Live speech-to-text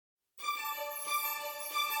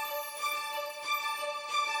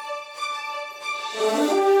Hello,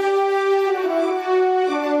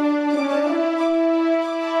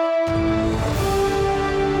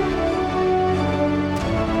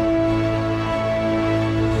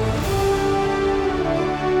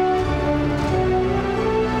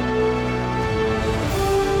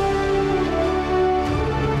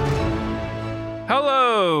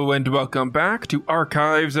 and welcome back to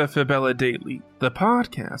Archives of Fabella Daily, the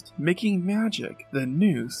podcast making magic the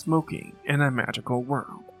new smoking in a magical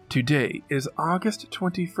world. Today is August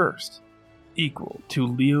 21st, equal to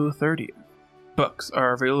Leo 30th. Books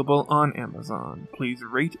are available on Amazon. Please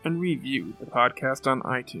rate and review the podcast on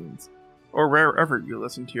iTunes, or wherever you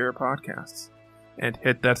listen to your podcasts, and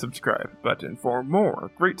hit that subscribe button for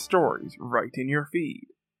more great stories right in your feed.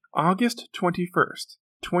 August 21st,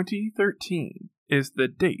 2013 is the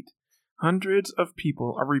date hundreds of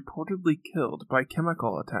people are reportedly killed by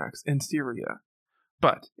chemical attacks in Syria.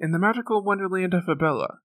 But in the magical wonderland of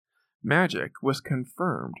Fabella, magic was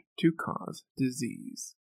confirmed to cause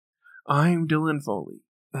disease. I'm Dylan Foley,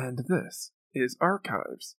 and this is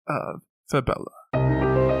Archives of Fabella.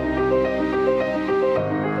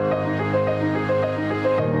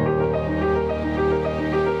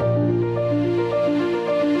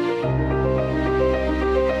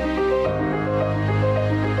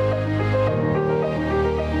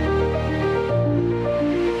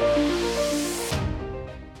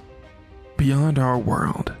 Beyond our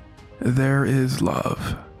world, there is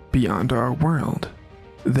love. Beyond our world,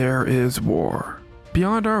 there is war.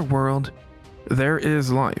 Beyond our world, there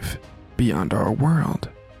is life. Beyond our world,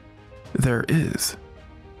 there is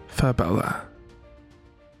Fabella.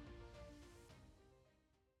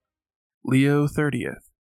 Leo 30th,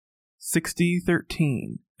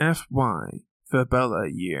 6013 FY Fabella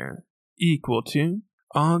year, equal to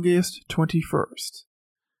August 21st,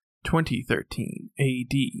 2013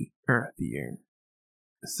 AD Earth year.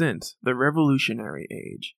 Since the Revolutionary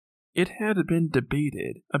Age, it had been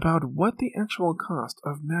debated about what the actual cost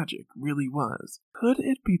of magic really was. Could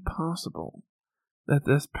it be possible that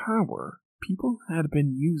this power people had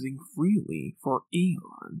been using freely for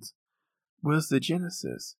eons was the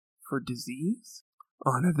genesis for disease?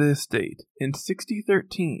 On this date, in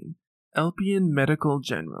 6013, Elpian medical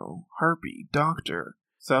general, harpy doctor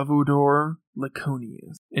Salvador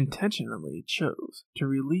Laconius intentionally chose to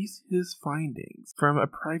release his findings from a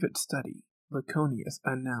private study. Laconius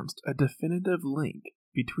announced a definitive link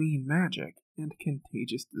between magic and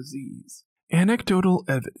contagious disease. Anecdotal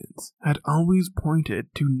evidence had always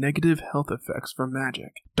pointed to negative health effects from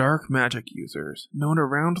magic. Dark magic users, known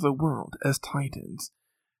around the world as Titans,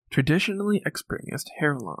 traditionally experienced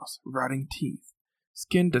hair loss, rotting teeth,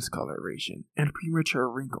 skin discoloration, and premature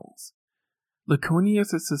wrinkles.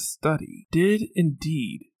 Laconius' study did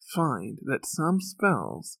indeed find that some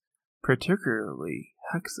spells, particularly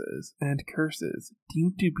hexes and curses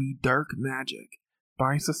deemed to be dark magic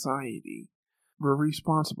by society, were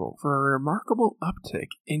responsible for a remarkable uptick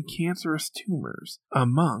in cancerous tumors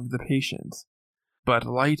among the patients. But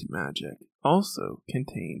light magic also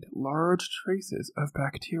contained large traces of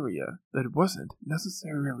bacteria that wasn't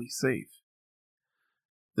necessarily safe.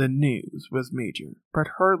 The news was major,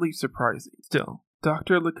 but hardly surprising. Still,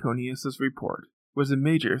 Dr. Laconius' report was a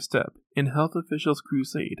major step in health officials'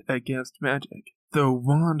 crusade against magic. Though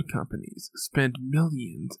wand companies spent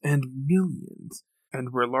millions and millions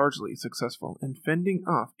and were largely successful in fending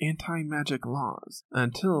off anti-magic laws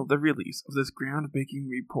until the release of this groundbreaking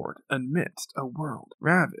report amidst a world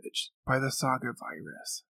ravaged by the Saga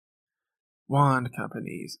virus. Wand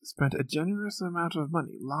companies spent a generous amount of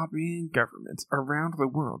money lobbying governments around the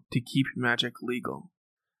world to keep magic legal.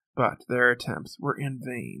 But their attempts were in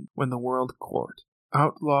vain when the World Court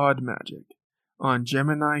outlawed magic on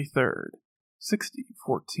Gemini 3rd,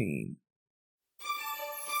 6014.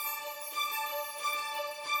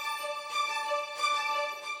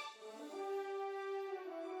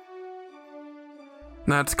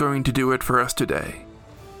 That's going to do it for us today.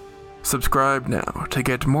 Subscribe now to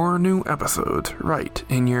get more new episodes right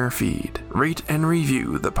in your feed. Rate and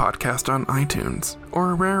review the podcast on iTunes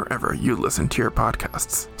or wherever you listen to your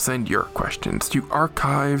podcasts. Send your questions to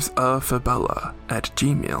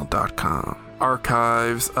archivesoffabella@gmail.com.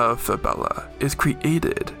 Archives of Fabella is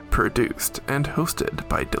created, produced, and hosted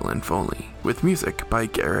by Dylan Foley, with music by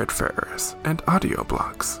Garrett Ferris and audio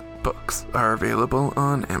blocks. Books are available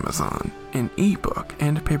on Amazon in ebook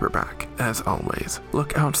and paperback. As always,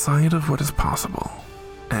 look outside of what is possible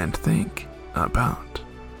and think about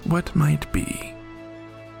what might be.